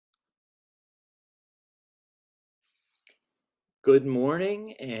Good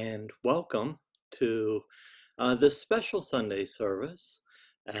morning and welcome to this special Sunday service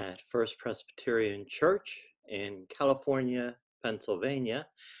at First Presbyterian Church in California, Pennsylvania.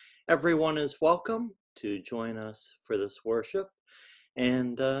 Everyone is welcome to join us for this worship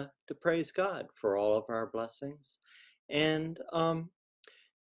and to praise God for all of our blessings. And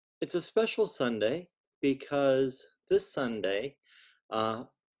it's a special Sunday because this Sunday, uh,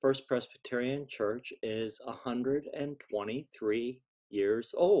 First Presbyterian Church is 123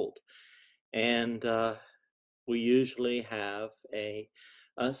 years old. And we usually have a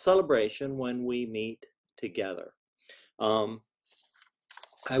celebration when we meet together. I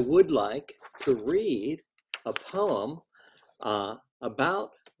would like to read a poem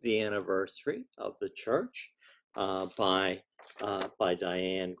about the anniversary of the church by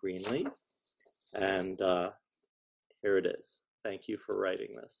Diane Greenleaf. And here it is. Thank you for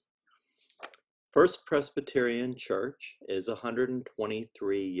writing this. First Presbyterian Church is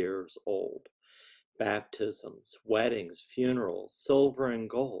 123 years old. Baptisms, weddings, funerals, silver and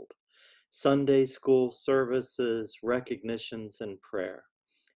gold, Sunday school services, recognitions and prayer,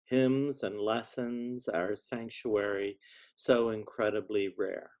 hymns and lessons, our sanctuary so incredibly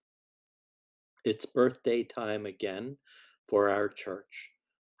rare. It's birthday time again for our church.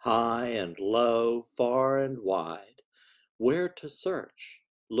 High and low, far and wide, where to search,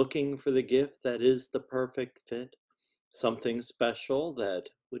 looking for the gift that is the perfect fit, something special that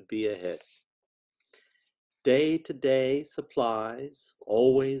would be a hit. Day-to-day supplies,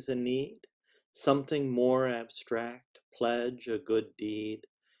 always a need, something more abstract, pledge a good deed,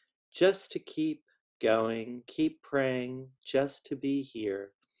 just to keep going, keep praying, just to be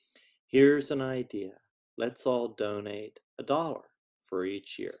here. Here's an idea. Let's all donate $1 for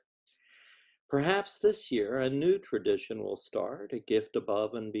each year. Perhaps this year a new tradition will start, a gift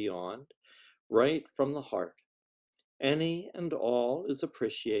above and beyond, right from the heart. Any and all is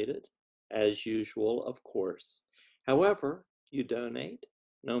appreciated, as usual, of course. However you donate,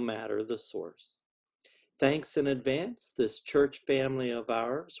 no matter the source. Thanks in advance, this church family of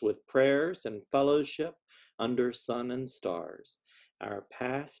ours, with prayers and fellowship under sun and stars. Our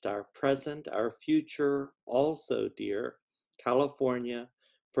past, our present, our future, also dear, California,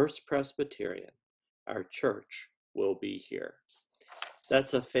 First Presbyterian, our church will be here.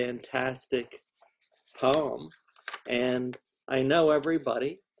 That's a fantastic poem, and I know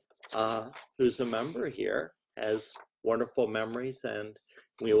everybody who's a member here has wonderful memories, and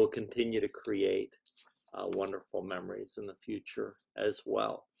we will continue to create wonderful memories in the future as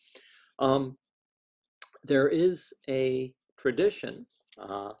well. There is a tradition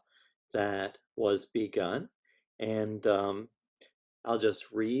that was begun, and I'll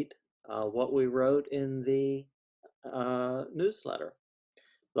just read what we wrote in the newsletter.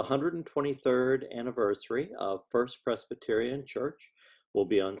 The 123rd anniversary of First Presbyterian Church will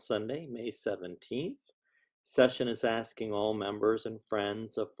be on Sunday, May 17th. Session is asking all members and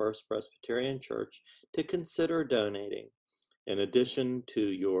friends of First Presbyterian Church to consider donating, in addition to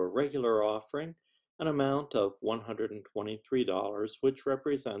your regular offering, an amount of $123, which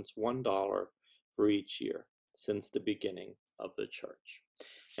represents $1 for each year since the beginning of the church.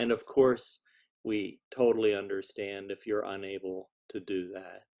 And of course, we totally understand if you're unable to do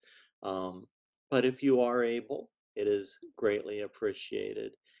that. But if you are able, it is greatly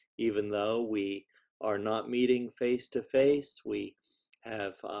appreciated. Even though we are not meeting face to face, we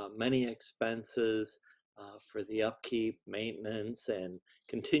have many expenses for the upkeep, maintenance, and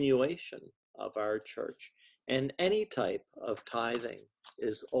continuation of our church. And any type of tithing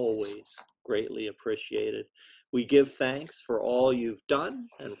is always greatly appreciated. We give thanks for all you've done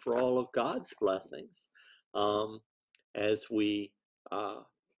and for all of God's blessings as we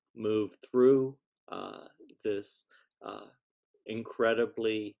move through this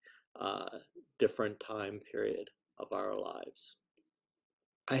incredibly different time period of our lives.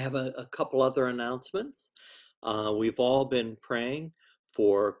 I have a couple other announcements. We've all been praying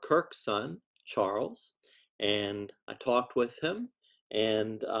for Kirk's son, Charles, and I talked with him,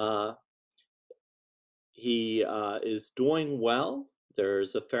 and he is doing well.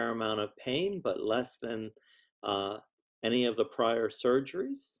 There's a fair amount of pain, but less than any of the prior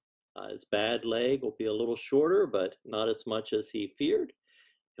surgeries. His bad leg will be a little shorter, but not as much as he feared.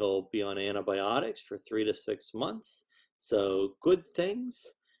 He'll be on antibiotics for 3 to 6 months. So good things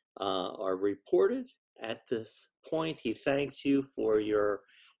are reported at this point. He thanks you for your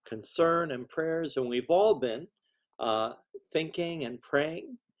concern and prayers, and we've all been thinking and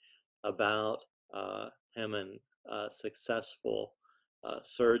praying about him and successful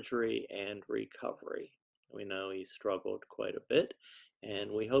surgery and recovery. We know he struggled quite a bit,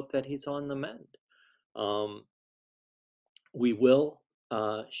 and we hope that he's on the mend. We will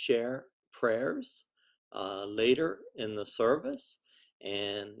share prayers later in the service,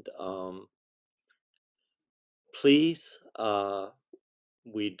 and please,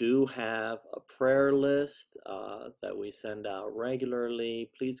 we do have a prayer list that we send out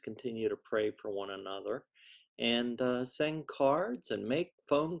regularly. Please continue to pray for one another and send cards and make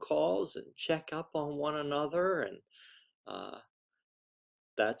phone calls and check up on one another. And uh,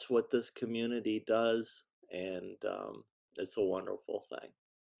 that's what this community does. And it's a wonderful thing.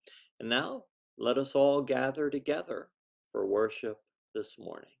 And now let us all gather together for worship this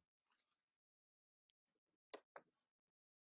morning.